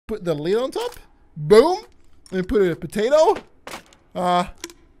put the lid on top. Boom. And put a potato.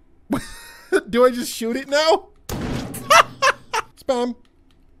 Do I just shoot it now? Spam.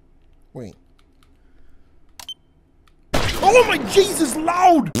 Wait. Oh my Jesus,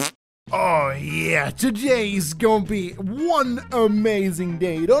 loud! Oh yeah, today is gonna be one amazing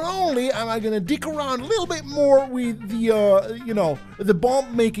day. Not only am I gonna dick around a little bit more with the, you know, the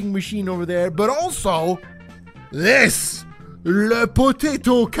bomb making machine over there, but also this, le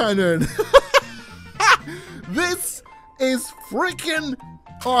potato cannon. This is freaking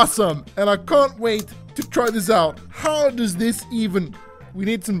awesome, and I can't wait to try this out. How does this even... We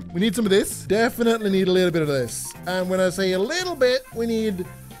need some of this. Definitely need a little bit of this. And when I say a little bit, we need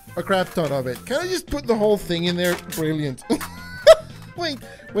a crap ton of it. Can I just put the whole thing in there? Brilliant. Wait.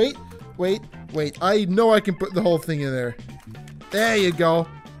 I know I can put the whole thing in there. There you go.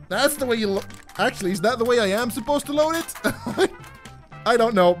 That's the way you actually, is that the way I am supposed to load it? I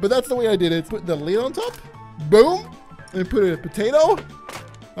don't know, but that's the way I did it. Put the lid on top. Boom. And put a potato.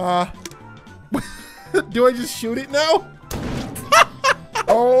 Do I just shoot it now?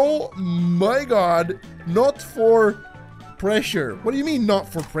 Oh my God. Not for pressure. What do you mean not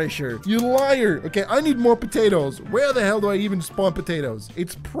for pressure? You liar. Okay, I need more potatoes. Where the hell do I even spawn potatoes?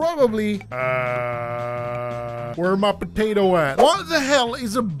 It's probably... where my potato at? What the hell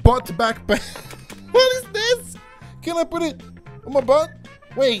is a butt backpack? What is this? Can I put it on my butt?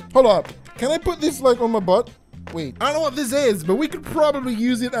 Wait, hold up. Can I put this like on my butt? Wait, I don't know what this is, but we could probably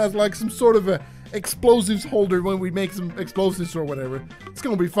use it as like some sort of a explosives holder when we make some explosives or whatever. It's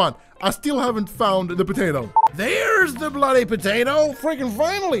gonna be fun. I still haven't found the potato. There's the bloody potato. Freaking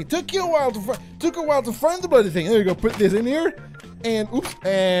finally. Took a while to find the bloody thing. There you go. Put this in here. And oops.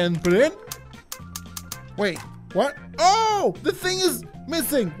 And put it in. Wait. What? Oh, the thing is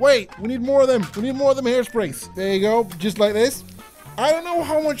missing. Wait. We need more of them. We need more of them hairsprays. There you go. Just like this. I don't know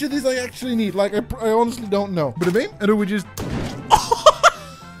how much of this I actually need. Like, I honestly don't know. But and then we just...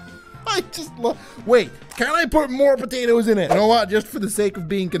 I just love... Wait, can I put more potatoes in it? You know what? Just for the sake of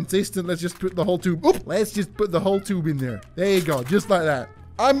being consistent, let's just put the whole tube. Oop, let's just put the whole tube in there. There you go, just like that.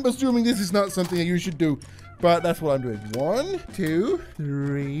 I'm assuming this is not something that you should do, but that's what I'm doing. 1, 2,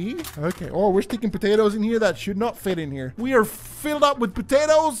 3. Okay. Oh, we're sticking potatoes in here. That should not fit in here. We are filled up with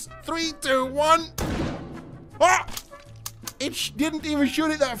potatoes. 3, 2, 1. Ah! It didn't even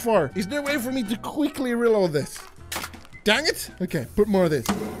shoot it that far. Is there a way for me to quickly reload this? Dang it. Okay, put more of this.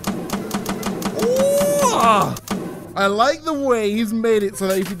 Ooh! I like the way he's made it so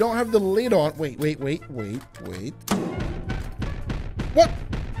that if you don't have the lid on... Wait. What?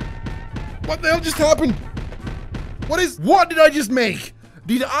 What the hell just happened? What did I just make?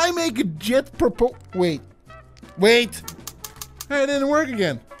 Did I make a jet propel... Wait. Hey, it didn't work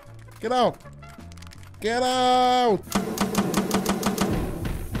again. Get out. Get out.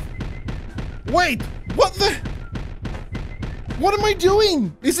 Wait, what the... What am I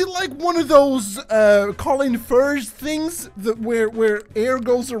doing? Is it like one of those Colin Firth things that where air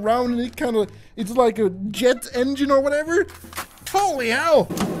goes around and it kind of, it's like a jet engine or whatever? Holy hell!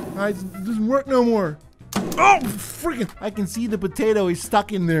 It doesn't work no more. Oh, freaking! I can see the potato is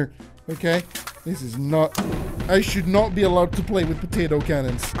stuck in there. Okay, this is not... I should not be allowed to play with potato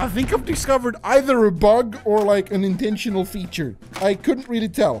cannons. I think I've discovered either a bug or like an intentional feature. I couldn't really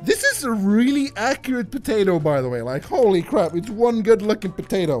tell. This is a really accurate potato, by the way. Like, holy crap, it's one good looking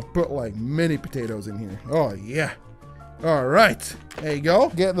potato. Put like many potatoes in here. Oh yeah. All right, there you go.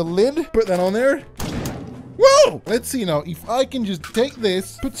 Get the lid, put that on there. Whoa! Let's see now, if I can just take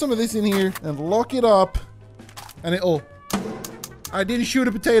this, put some of this in here and lock it up and it'll... I didn't shoot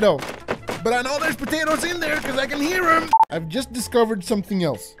a potato. But I know there's potatoes in there because I can hear them. I've just discovered something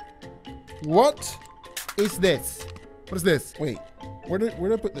else. What is this? What is this? Wait, where did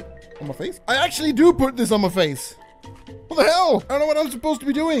I put this? On my face? I actually do put this on my face. What the hell? I don't know what I'm supposed to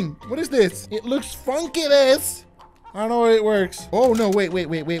be doing. What is this? It looks funky, this. I don't know how it works. Oh no, wait.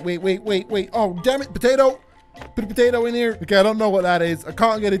 Oh, damn it, potato. Put a potato in here. Okay, I don't know what that is. I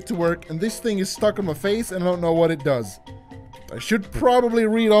can't get it to work. And this thing is stuck on my face and I don't know what it does. I should probably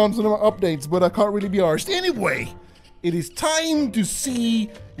read on some of my updates, but I can't really be arsed. Anyway, it is time to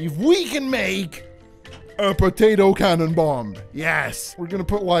see if we can make a potato cannon bomb. Yes, we're gonna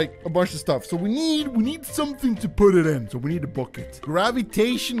put like a bunch of stuff. So we need something to put it in. So we need a bucket.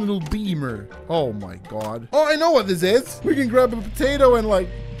 Gravitational beamer. Oh my God. Oh, I know what this is. We can grab a potato and like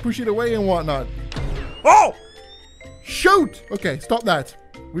push it away and whatnot. Oh, shoot. Okay, stop that.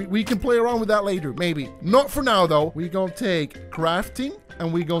 We can play around with that later, maybe. Not for now, though. We're gonna take crafting,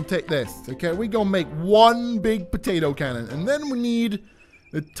 and we're gonna take this, okay? We're gonna make one big potato cannon, and then we need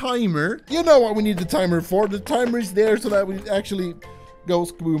a timer. You know what we need the timer for. The timer is there so that we actually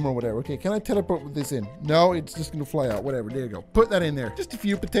goes kaboom or whatever. Okay, can I teleport with this in? No, it's just gonna fly out. Whatever, there you go. Put that in there. Just a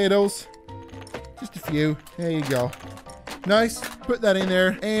few potatoes. Just a few. There you go. Nice. Put that in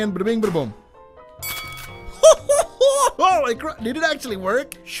there. And bada bing, bada boom. Holy crap. Did it actually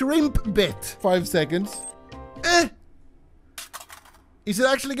work? Shrimp bit. 5 seconds. Is it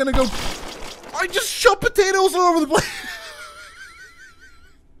actually gonna go? I just shot potatoes all over the place.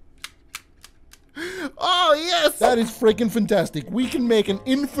 Oh, yes. That is freaking fantastic. We can make an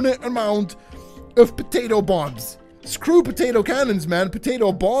infinite amount of potato bombs. Screw potato cannons, man.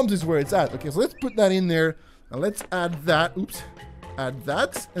 Potato bombs is where it's at. Okay, so let's put that in there. Now let's add that. Oops. Add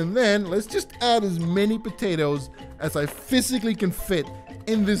that. And then let's just add as many potatoes as I physically can fit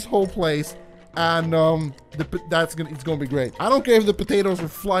in this whole place. And it's gonna be great. I don't care if the potatoes are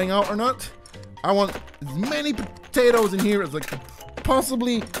flying out or not. I want as many potatoes in here as I can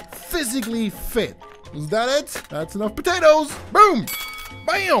possibly physically fit. Is that it? That's enough potatoes. Boom!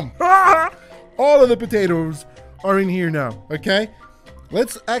 Bam! All of the potatoes are in here now, okay?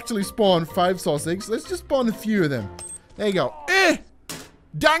 Let's actually spawn 5 sausages. Let's just spawn a few of them. There you go.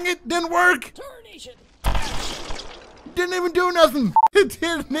 Dang it, didn't work! Didn't even do nothing. It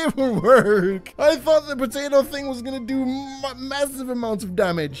didn't even work. I thought the potato thing was gonna do massive amounts of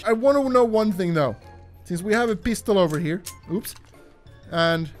damage. I want to know one thing though. Since we have a pistol over here. Oops.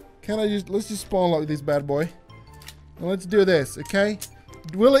 And let's just spawn like this bad boy. And let's do this, okay?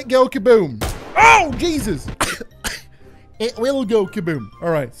 Will it go kaboom? Oh, Jesus! It will go kaboom. All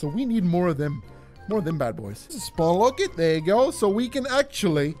right, so we need more of them. More of them bad boys. Spawn lock it. There you go. So we can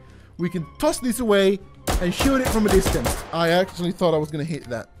toss this away and shoot it from a distance. I actually thought I was going to hit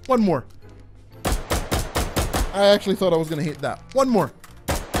that. One more. I actually thought I was going to hit that. One more.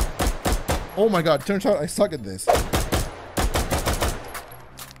 Oh my God. Turns out I suck at this.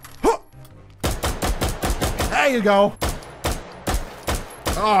 Huh. There you go.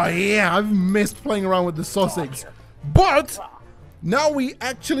 Oh yeah, I've missed playing around with the sausage. But now we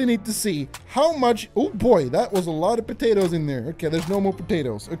actually need to see how much. Oh boy, that was a lot of potatoes in there. Okay, there's no more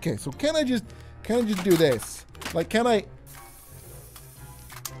potatoes. Okay, so can I just do this? Like, can I?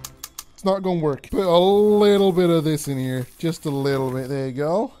 It's not gonna work. Put a little bit of this in here, just a little bit. There you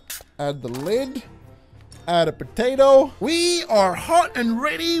go. Add the lid. Add a potato. We are hot and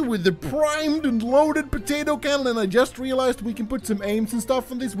ready with the primed and loaded potato cannon, and I just realized we can put some aims and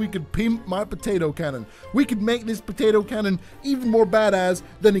stuff on this. We could pimp my potato cannon. We could make this potato cannon even more badass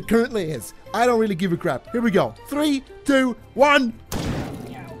than it currently is. I don't really give a crap. Here we go. 3, 2, 1.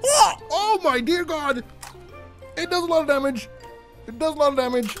 Oh my dear God. It does a lot of damage. It does a lot of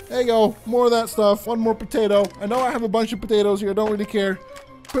damage. There you go. More of that stuff. One more potato. I know I have a bunch of potatoes here. I don't really care.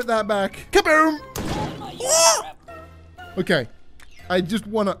 Put that back. Kaboom! Okay, I just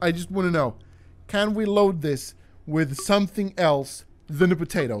wanna know, can we load this with something else than a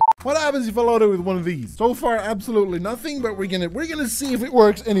potato? What happens if I load it with one of these? So far, absolutely nothing, but we're gonna see if it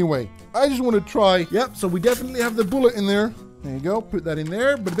works anyway. I just want to try. Yep, so we definitely have the bullet in there. There you go. Put that in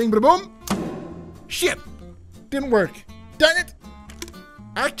there. Bada bing, bada boom. Shit, didn't work. Dang it.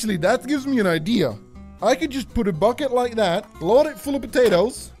 Actually, that gives me an idea. I could just put a bucket like that, load it full of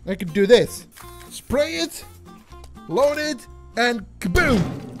potatoes. I could do this. Spray it, load it, and kaboom!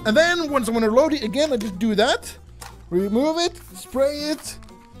 And then once I want to load it again, I just do that, remove it, spray it,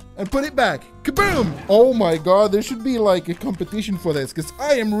 and put it back. Kaboom! Oh my God, there should be like a competition for this, because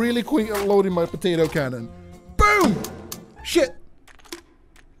I am really quick at loading my potato cannon. Boom! Shit!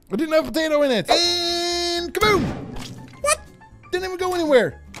 I didn't have potato in it. And kaboom! What? Didn't even go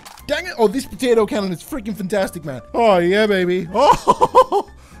anywhere. Dang it! Oh, this potato cannon is freaking fantastic, man. Oh yeah, baby. Oh!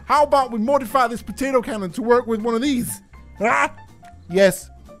 How about we modify this potato cannon to work with one of these? Ah! Yes.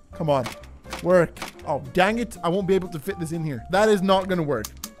 Come on. Work. Oh, dang it. I won't be able to fit this in here. That is not going to work.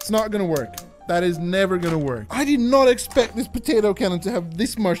 It's not going to work. That is never going to work. I did not expect this potato cannon to have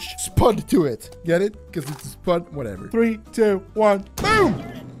this much spud to it. Get it? Because it's a spud. Whatever. 3, 2, 1. Boom!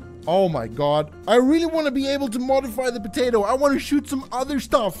 Oh my God. I really want to be able to modify the potato. I want to shoot some other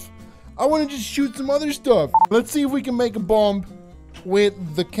stuff. I want to just shoot some other stuff. Let's see if we can make a bomb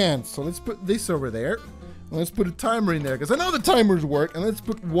with the cans. So let's put this over there. And let's put a timer in there, because I know the timers work. And let's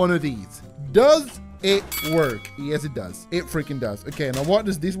put one of these. Does it work? Yes, it does. It freaking does. Okay, now what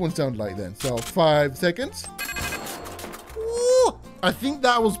does this one sound like then? So 5 seconds. Ooh, I think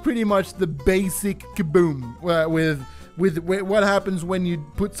that was pretty much the basic kaboom with what happens when you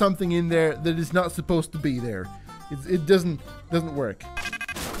put something in there that is not supposed to be there. It doesn't work.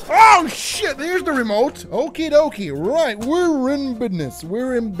 Oh shit, there's the remote. Okie dokie. Right, we're in business.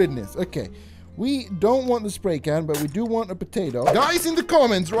 We're in business. Okay. We don't want the spray can, but we do want a potato. Guys in the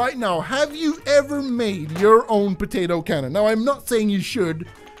comments right now, have you ever made your own potato cannon? Now, I'm not saying you should.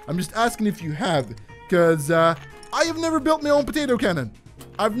 I'm just asking if you have, because I have never built my own potato cannon.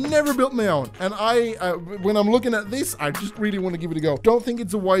 I've never built my own, and when I'm looking at this, I just really want to give it a go. Don't think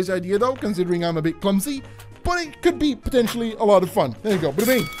it's a wise idea though, considering I'm a bit clumsy, but it could be potentially a lot of fun. There you go, bada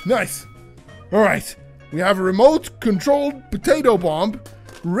bing, nice. All right, we have a remote-controlled potato bomb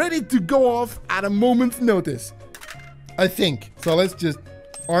ready to go off at a moment's notice, I think. So let's just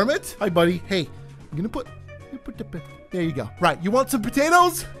arm it. Hi, buddy. Hey, I'm gonna put there you go. Right, you want some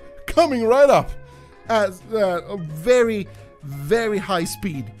potatoes? Coming right up at a very, very high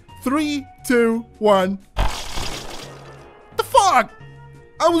speed. 3, 2, 1. The fuck?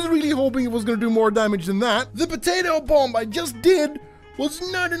 I was really hoping it was gonna do more damage than that. The potato bomb I just did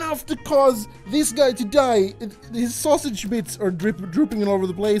was not enough to cause this guy to die. His sausage bits are drooping all over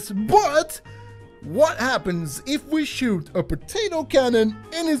the place. But what happens if we shoot a potato cannon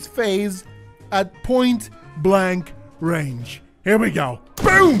in his face at point blank range? Here we go.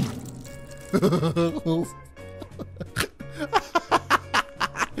 Boom!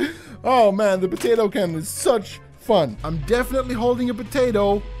 Oh man, the potato cannon is such fun. I'm definitely holding a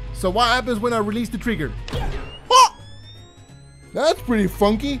potato. So what happens when I release the trigger? Oh! That's pretty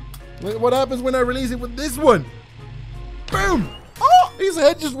funky. What happens when I release it with this one? Boom! Oh, his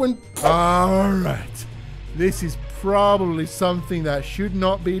head just went. All right. This is probably something that should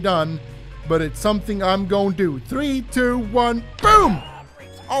not be done, but it's something I'm going to do. 3, 2, 1, boom!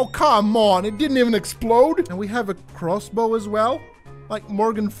 Oh, come on. It didn't even explode. And we have a crossbow as well. Like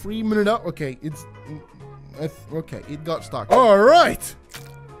Morgan Freeman it up. Okay, okay, it got stuck. All right.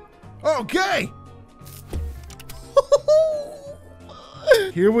 Okay.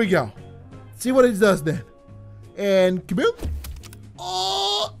 Here we go. See what it does then. And kaboom.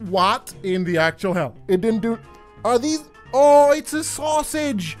 Oh, what in the actual hell? It didn't do. Are these? Oh, it's a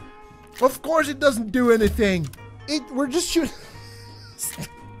sausage. Of course it doesn't do anything. We're just shooting.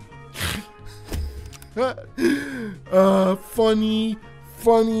 Funny.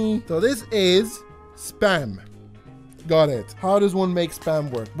 So this is spam. Got it. How does one make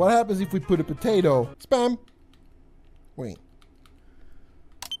spam work? What happens if we put a potato? Spam. Wait.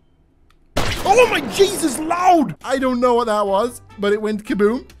 Oh my Jesus, loud! I don't know what that was, but it went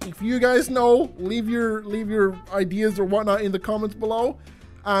kaboom. If you guys know, leave your ideas or whatnot in the comments below.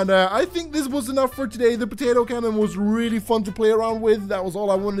 And I think this was enough for today. The potato cannon was really fun to play around with. That was all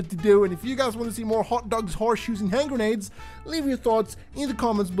I wanted to do. And if you guys want to see more hot dogs, horseshoes, and hand grenades, leave your thoughts in the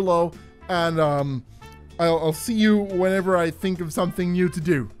comments below. And I'll see you whenever I think of something new to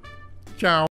do. Ciao.